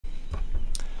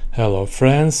Hello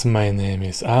friends, my name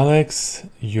is Alex,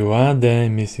 you are the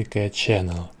Mythica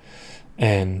channel.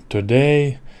 And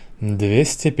today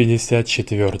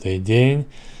 254 день,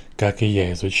 как и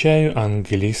я изучаю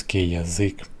английский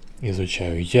язык.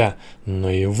 Изучаю я, но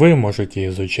и вы можете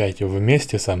изучать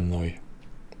вместе со мной.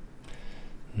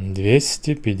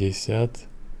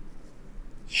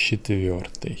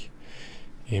 254.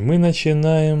 И мы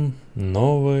начинаем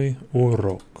новый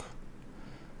урок.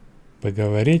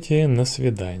 Поговорите на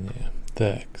свидание.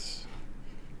 Так.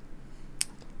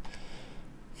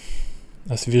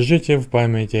 Освежите в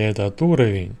памяти этот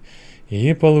уровень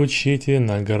и получите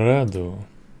награду.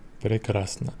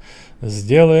 Прекрасно.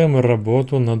 Сделаем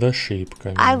работу над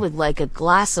ошибками. I would like a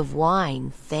glass of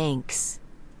wine, thanks.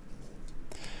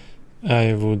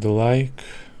 I would like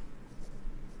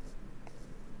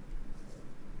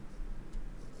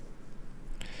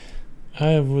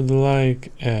a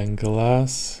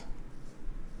glass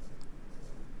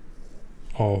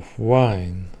of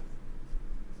wine.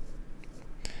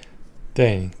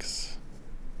 Thanks.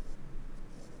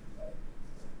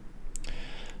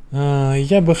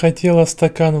 Я бы хотела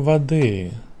стакан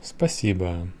воды.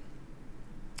 Спасибо.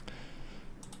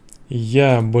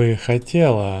 Я бы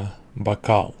хотела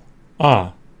бокал.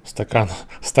 Стакан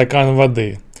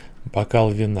воды. Бокал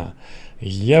вина.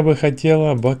 Я бы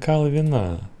хотела бокал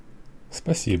вина.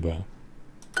 Спасибо.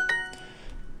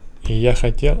 И я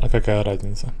хотел... А какая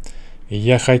разница?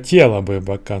 Я хотела бы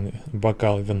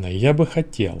бокал вина. Я бы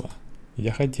хотела.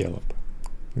 Я хотела бы.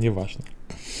 Неважно.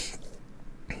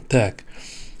 Так.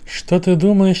 Что ты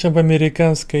думаешь об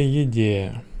американской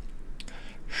еде?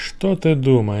 Что ты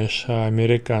думаешь о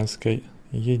американской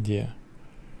еде?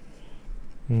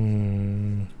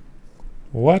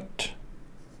 What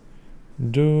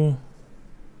do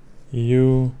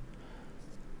you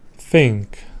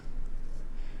think?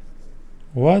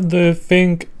 What do you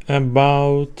think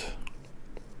about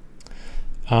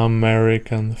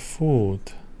American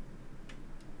food?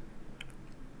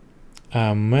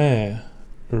 American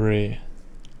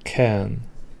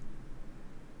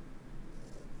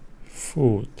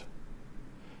food.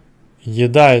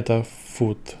 Еда — это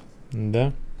food,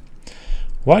 да?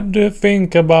 What do you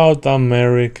think about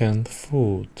American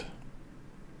food?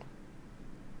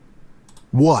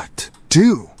 What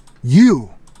do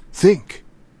you think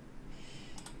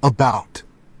about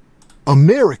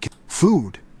American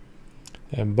food?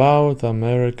 About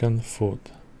American food.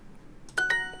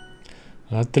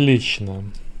 Отлично.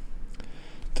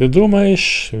 Ты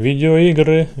думаешь,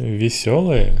 видеоигры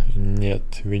веселые?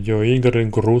 Нет, видеоигры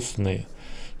грустные,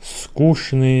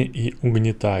 скучные и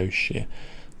угнетающие.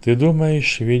 Ты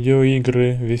думаешь,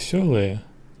 видеоигры веселые?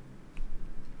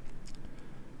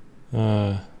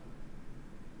 Как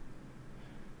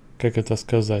это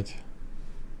сказать?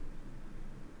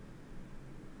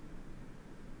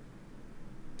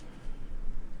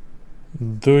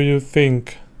 Do you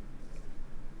think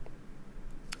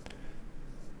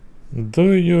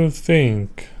video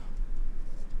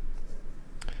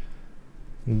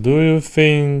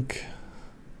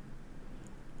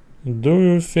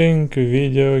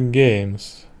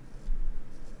games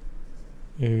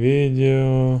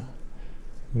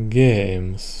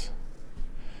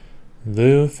do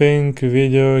you think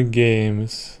video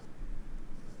games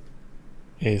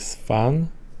is fun?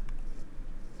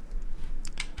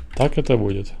 Так это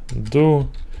будет. Do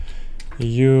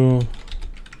you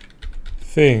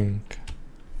think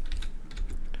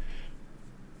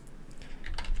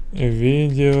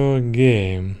video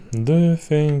game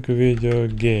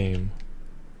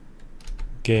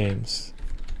games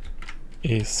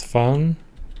is fun?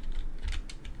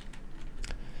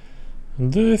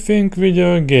 Do you think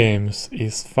video games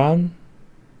is fun?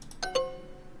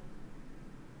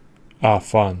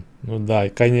 Fun. Ну да,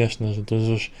 конечно же, тут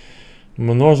же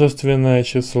множественное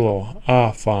число.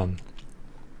 Fun.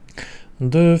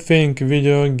 Do you think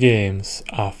video games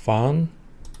are fun?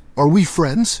 Are we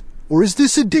friends, or is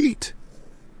this a date?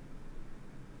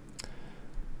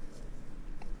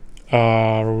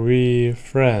 Are we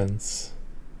friends?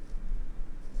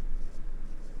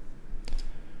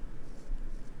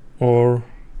 Or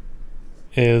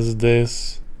is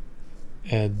this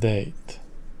a date?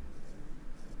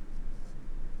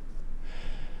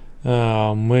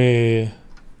 Мы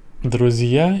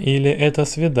друзья или это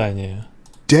свидание?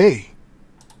 Date.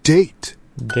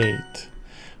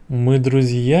 Мы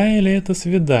друзья или это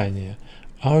свидание?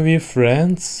 Are we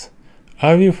friends?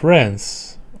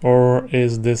 Or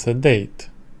is this a date?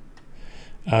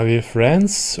 Are we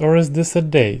friends or is this a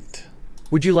date?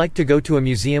 Would you like to go to a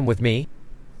museum with me?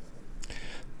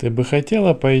 Ты бы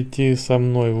хотела пойти со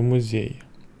мной в музей?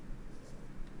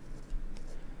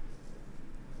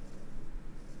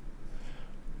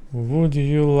 Would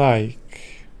you like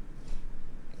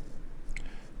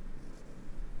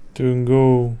to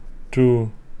go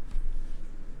to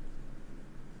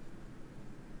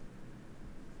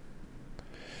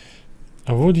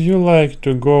Would you like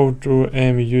to go to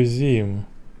a museum?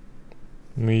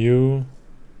 Museum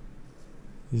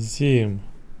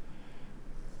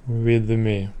with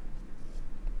me.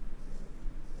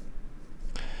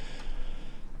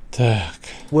 Так.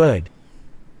 Would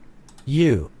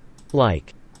you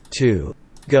like to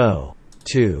go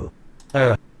to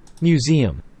a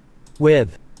museum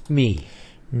with me?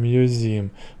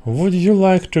 Museum. Would you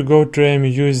like to go to a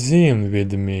museum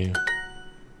with me?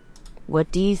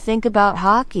 What do you think about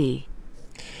hockey?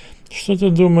 Что ты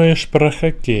думаешь про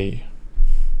хоккей?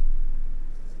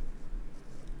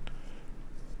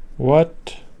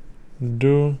 What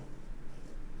do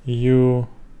you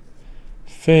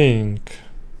think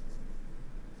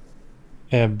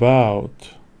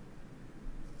about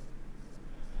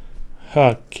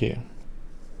hockey?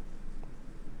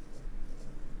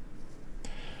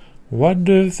 What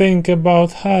do you think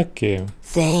about hockey?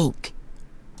 Think.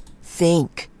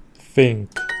 Think.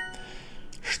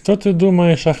 Что ты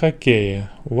думаешь о хоккее?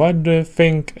 What do you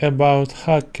think about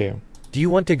hockey? Do you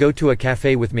want to go to a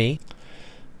cafe with me?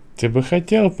 Ты бы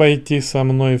хотел пойти со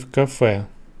мной в кафе?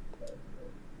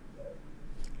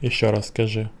 Еще раз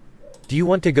скажи. Do you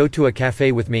want to go to a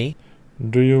cafe with me?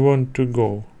 Do you want to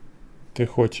go? Ты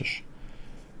хочешь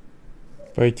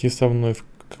пойти со мной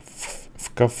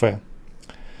в кафе?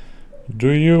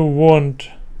 Do you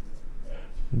want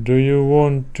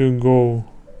to go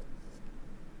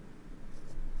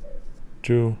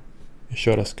to...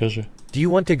 Еще раз скажи. Do you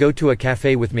want to go to a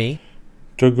cafe with me?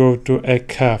 To go to a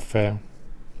cafe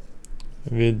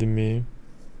with me.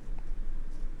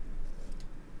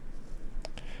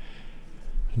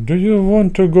 Do you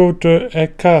want to go to a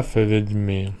cafe with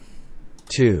me?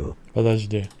 To.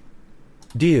 Подожди.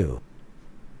 Do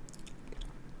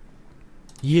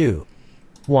you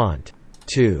want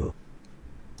to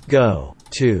go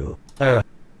to a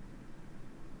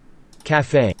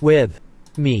cafe with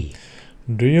me?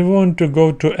 Do you want to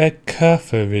go to a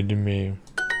cafe with me?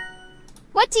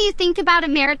 What do you think about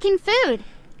American food?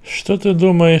 Что ты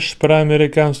думаешь про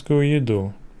американскую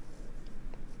еду?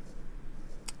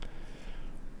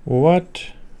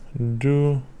 What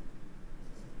do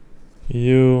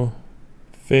you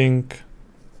think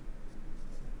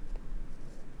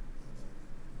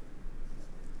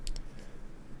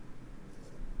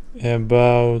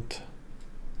about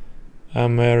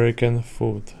American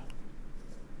food?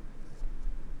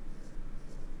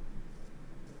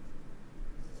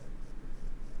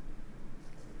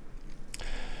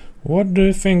 What do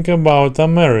you think about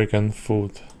American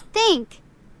food?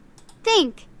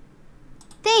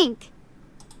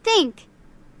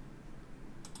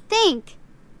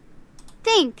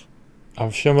 Think. А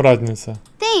в чем разница?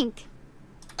 Think.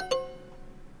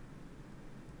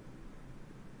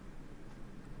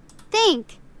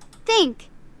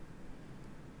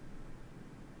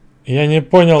 Я не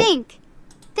понял.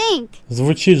 Think.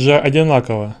 Звучит же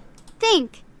одинаково. Think.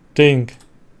 Think.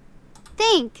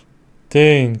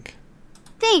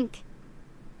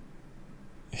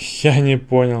 Я не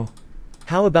понял.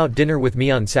 How about dinner with me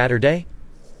on Saturday?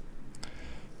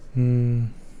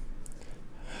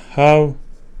 How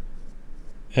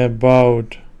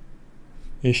about...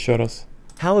 Еще раз.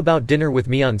 How about dinner with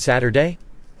me on Saturday?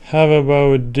 How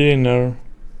about dinner...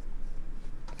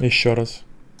 Еще раз.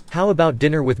 How about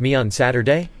dinner with me on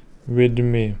Saturday? With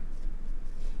me.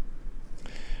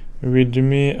 With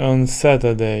me on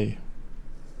Saturday.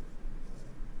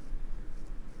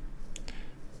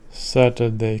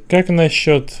 Saturday. Как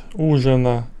насчет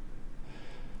ужина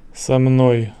со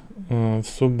мной в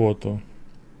субботу?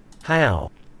 How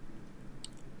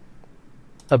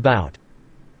about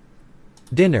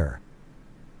dinner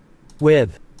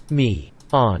with me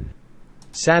on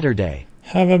Saturday?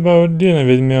 How about dinner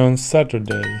with me on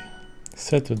Saturday?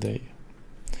 Saturday.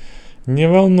 Не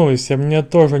волнуйся, мне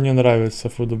тоже не нравится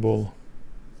футбол.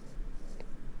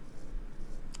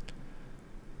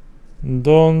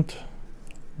 Don't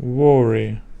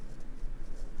worry.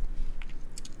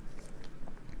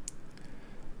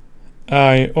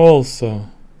 I also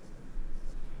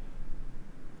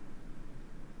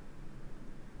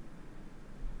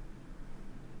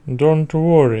don't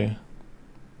worry.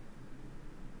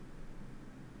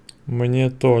 Мне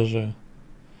тоже.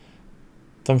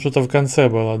 Там что-то в конце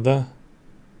было, да?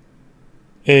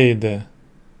 Эйде.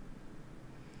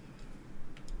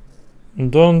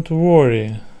 Don't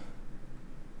worry.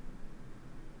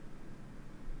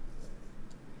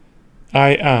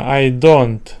 I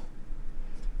don't.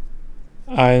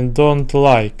 I don't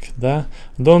like, да?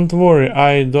 Don't worry,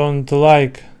 I don't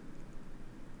like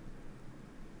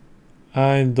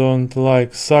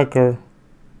soccer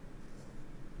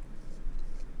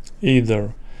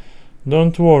either.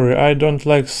 Don't worry, I don't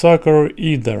like soccer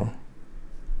either.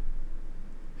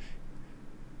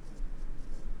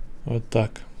 Вот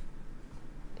так.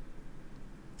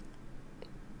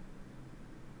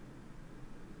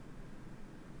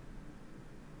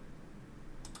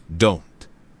 Don't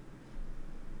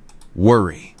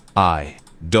worry, I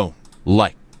don't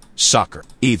like soccer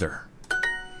either.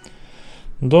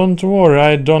 Don't worry,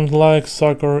 I don't like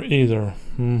soccer either.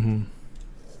 Мгм.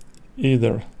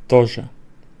 Either. Тоже.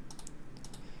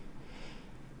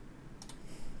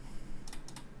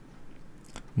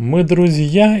 Мы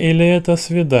друзья или это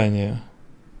свидание?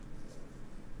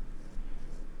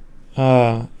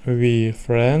 Are we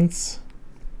friends?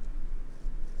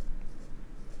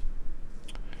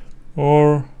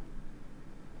 Or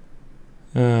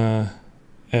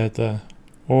это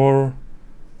or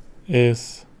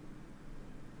is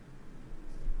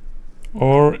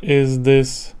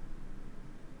this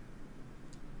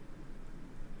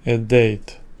a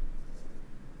date?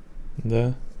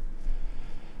 Да?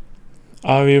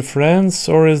 Are we friends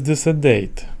or is this a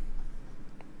date?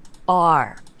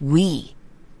 Are we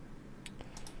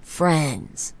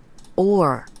friends?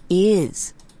 Or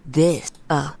is this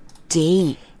a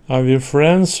date? Are we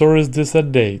friends or is this a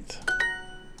date?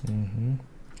 Мгм.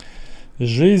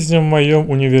 Жизнь в моем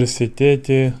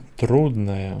университете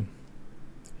трудная.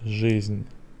 Жизнь.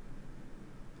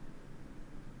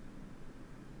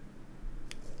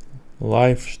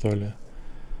 Life, что ли?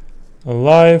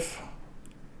 Life.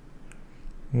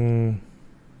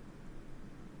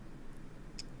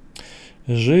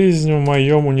 Жизнь в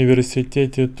моем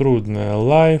университете трудная.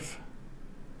 Life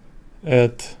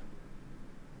at...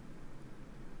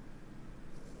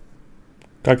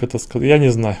 Как это сказать? Я не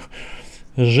знаю.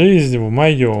 Жизнь в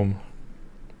моем.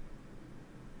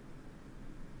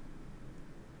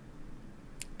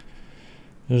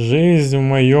 Жизнь в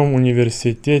моем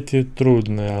университете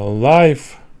трудная.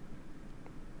 Life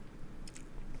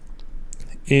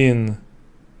in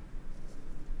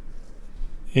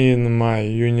my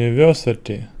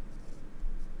university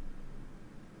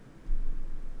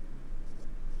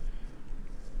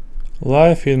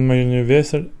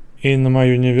in my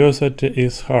university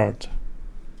is hard.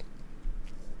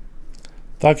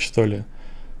 Так что ли?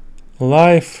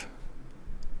 Life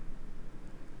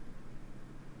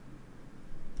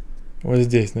вот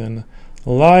здесь, наверное.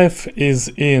 Life is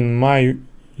in my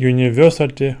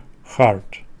university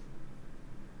hard.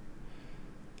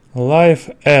 Life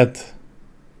at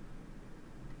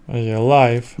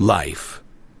Life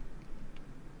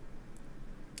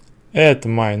at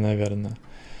my, наверное.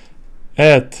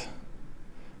 At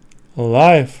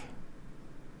life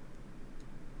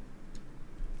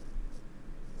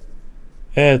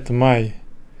at my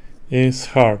is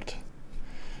hard.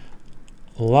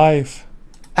 Life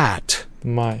at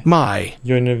my my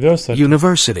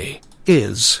university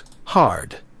is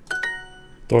hard.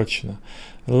 Точно.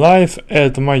 Life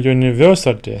at my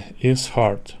university is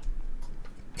hard.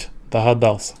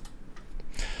 Догадался.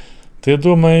 Ты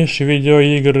думаешь,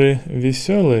 видеоигры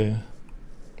веселые?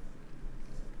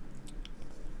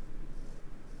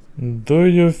 Do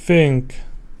you think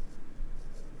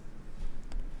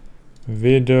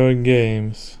video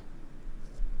games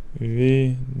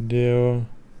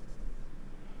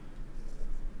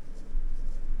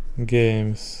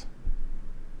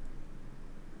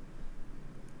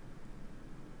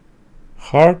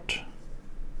hard?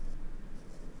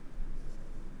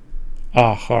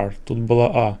 Hard. Тут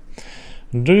была А.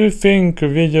 Do you think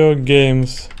video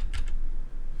games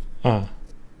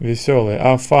веселые,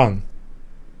 fun?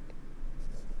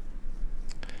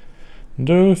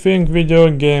 Do you think video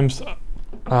games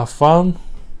are fun?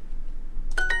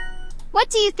 What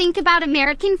do you think about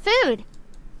American food?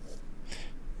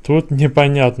 Тут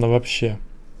непонятно вообще.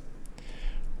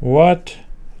 What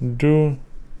do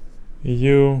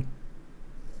you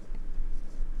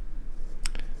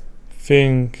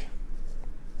think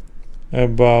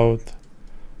about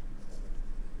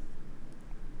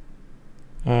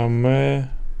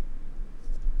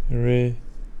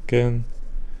American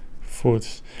food?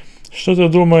 Что ты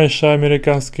думаешь о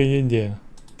американской еде?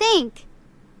 Think.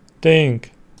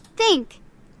 Think. Think.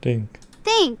 Think.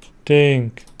 Think.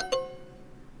 Think.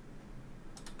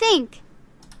 Think.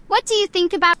 What do you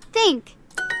think about think?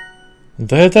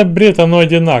 Да это бред, оно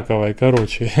одинаковое,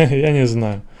 короче. Я не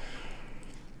знаю.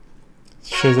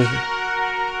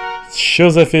 Что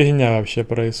за фигня вообще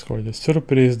происходит?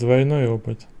 Сюрприз, двойной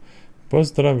опыт.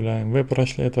 Поздравляем, вы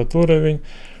прошли этот уровень.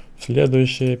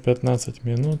 Следующие 15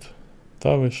 минут.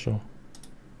 Да вы шо?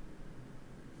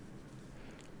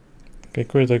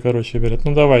 Какой-то, короче, берет.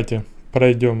 Ну давайте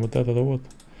пройдем вот этот вот.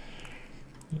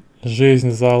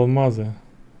 Жизнь за алмазы.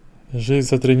 Жизнь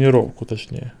за тренировку,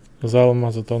 точнее. За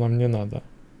алмазы-то нам не надо.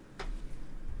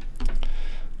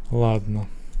 Ладно.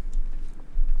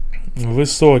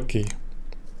 Высокий.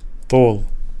 Тол.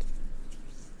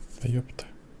 Да ёпта.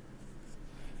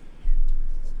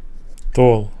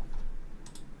 Тол.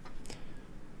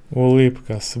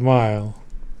 Улыбка. Смайл.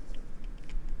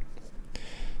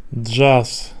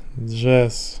 Джаз.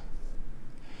 Джесс.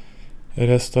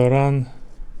 Ресторан.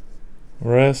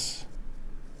 Рес.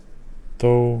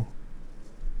 То.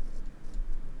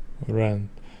 Рент.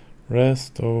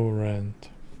 Ресторент.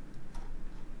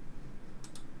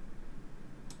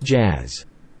 Jazz.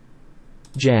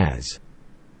 Jazz.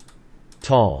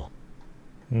 Tall.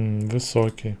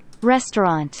 Высокий.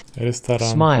 Restaurant.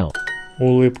 Ресторан. Smile.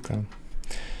 Улыбка.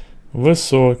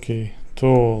 Высокий.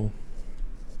 Tall.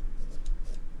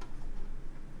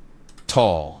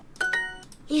 Tall.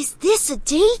 Is this a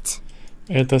date?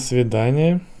 Это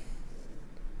свидание.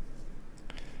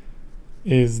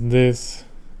 Is this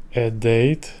a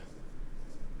date?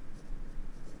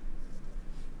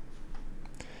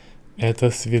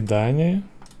 Это свидание?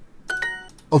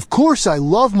 Of course I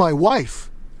love my wife.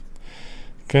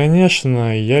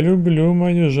 Конечно, я люблю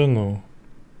мою жену.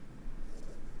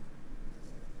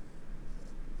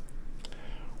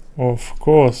 Of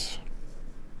course,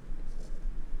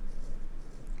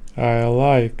 I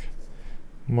like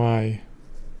my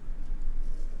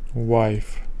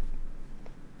wife.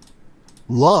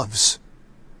 Loves.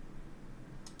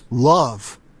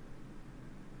 Love.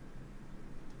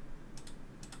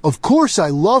 Of course I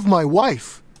love my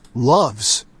wife.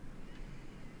 Loves.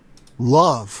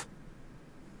 Love.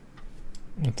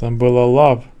 Это было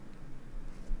love.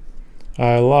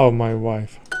 I love my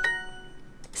wife.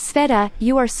 Sveta,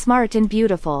 you are smart and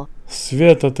beautiful.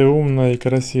 Света, ты умная и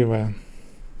красивая.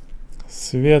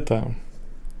 Света,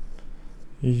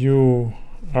 you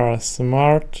are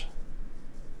smart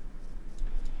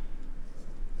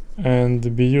and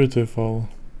beautiful.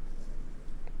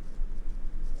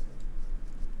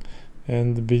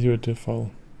 And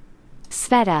beautiful.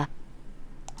 Sveta,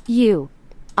 you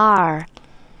are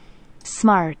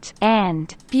smart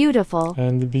and beautiful.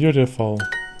 And beautiful.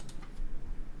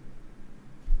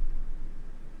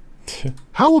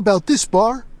 How about this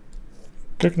bar?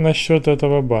 Как насчет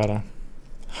этого бара?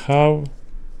 How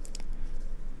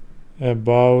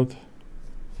about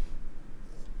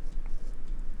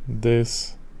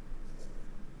this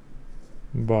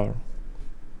bar?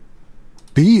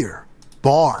 Beer.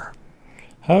 Bar.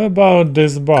 How about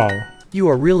this bar? You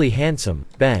are really handsome,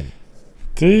 Ben.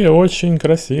 Ты очень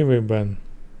красивый, Бен.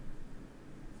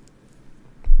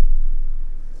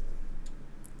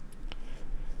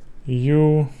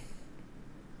 You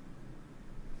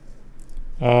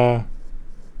are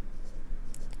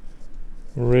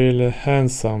really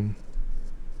handsome,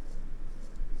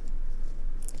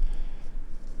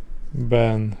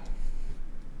 Ben.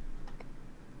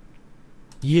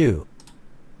 You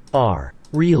are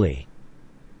really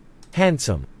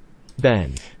handsome,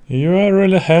 Ben. You are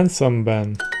really handsome,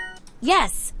 Ben.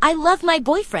 Yes, I love my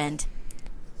boyfriend.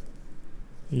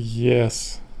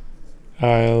 Yes,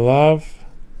 I love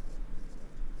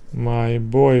my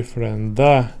boyfriend.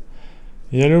 Да,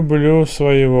 я люблю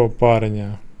своего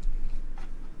парня.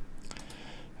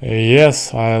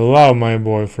 Yes, I love my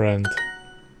boyfriend.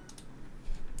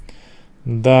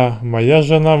 Да, моя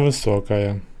жена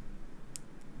высокая.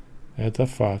 Это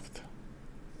факт.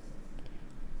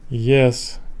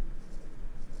 Yes,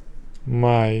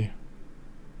 my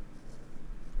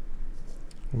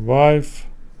wife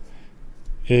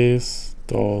is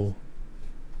tall.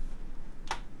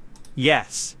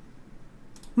 Yes.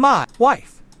 My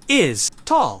wife is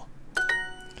tall.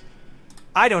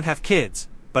 I don't have kids,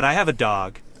 but I have a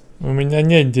dog. У меня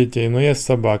нет детей, но есть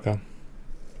собака.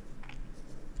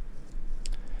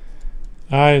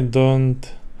 I don't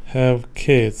have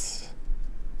kids,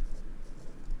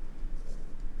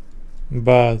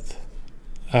 but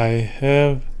I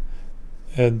have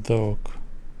a dog.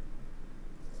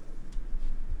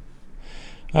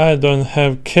 I don't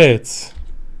have kids.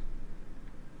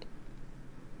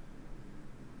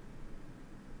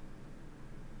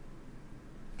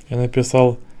 Я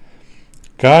написал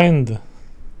kind.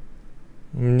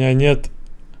 У меня нет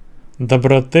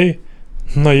доброты,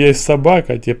 но есть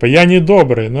собака. Типа, я не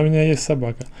добрый, но у меня есть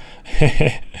собака.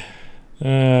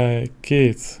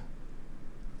 Kids.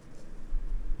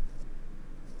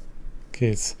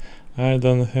 Kids. I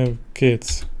don't have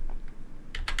kids.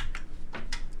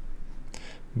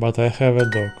 But I have a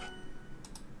dog.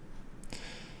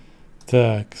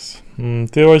 Так,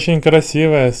 ты очень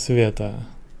красивая, Света.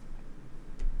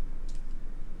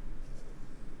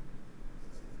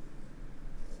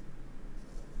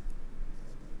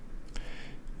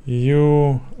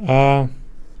 You are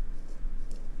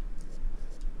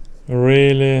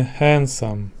really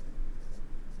handsome.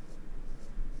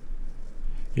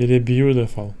 Или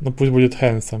beautiful. Ну пусть будет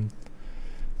handsome.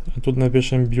 А тут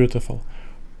напишем beautiful.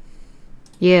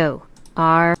 You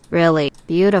are really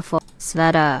beautiful,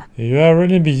 Sveta. You are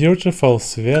really beautiful,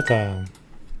 Света.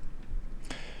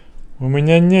 У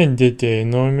меня нет детей,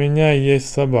 но у меня есть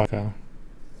собака.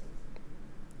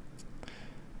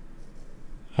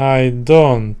 I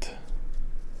don't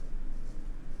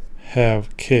have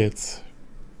kids.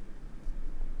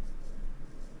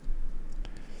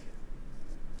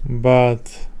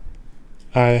 But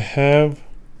I have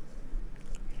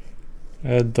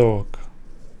a dog.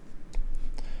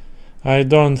 I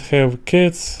don't have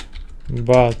kids,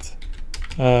 but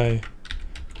I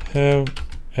have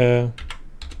a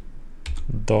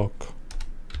dog.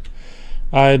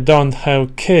 I don't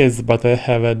have kids, but I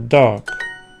have a dog.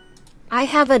 I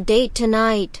have a date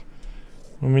tonight.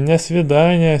 У меня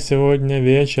свидание сегодня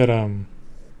вечером.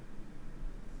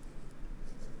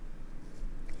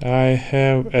 I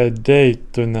have a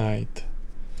date tonight.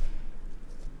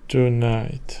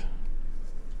 Tonight.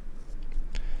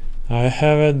 I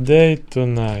have a date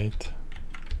tonight.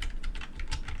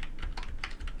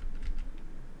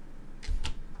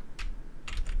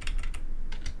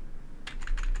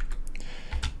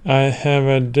 I have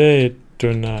a date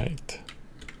tonight.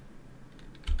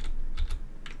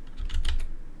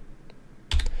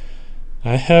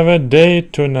 I have a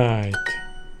date tonight.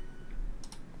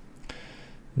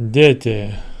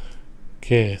 Дети.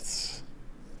 Kids.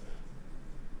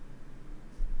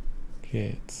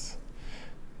 Kids.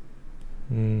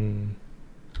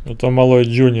 Это малой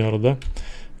джуниор, да?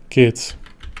 Kids.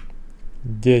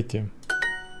 Дети.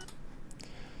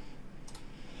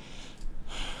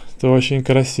 Ты очень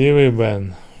красивый,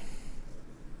 Бен.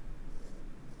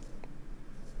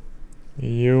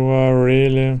 You are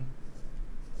really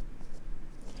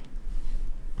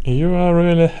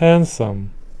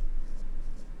handsome,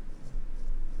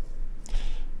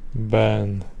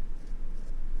 Ben.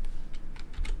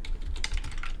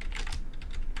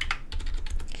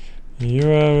 You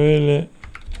are really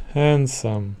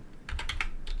handsome.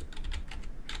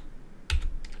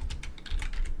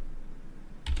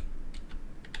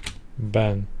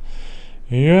 Ben.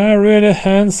 You are really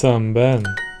handsome, Ben.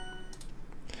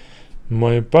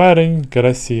 Мой парень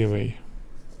красивый.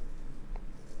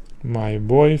 My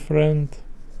boyfriend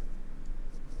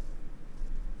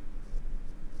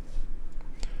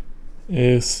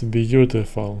is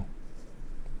beautiful.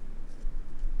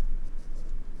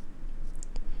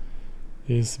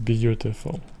 Is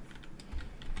beautiful.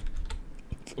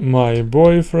 My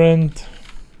boyfriend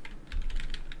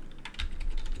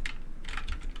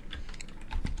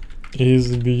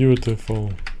is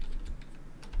beautiful.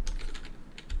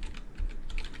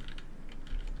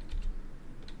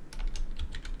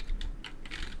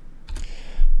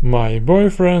 My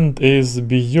boyfriend is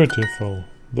beautiful.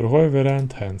 Другой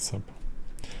вариант handsome.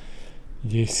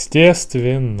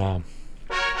 Естественно.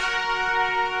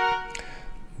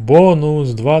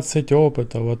 Бонус 20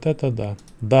 опыта. Вот это да.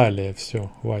 Далее все,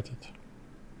 хватит.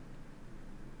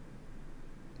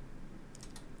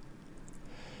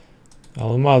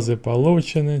 Алмазы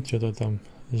получены. Что-то там.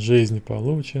 Жизнь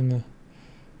получена.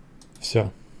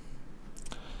 Все.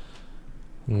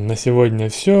 На сегодня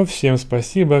все. Всем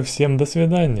спасибо. Всем до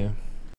свидания.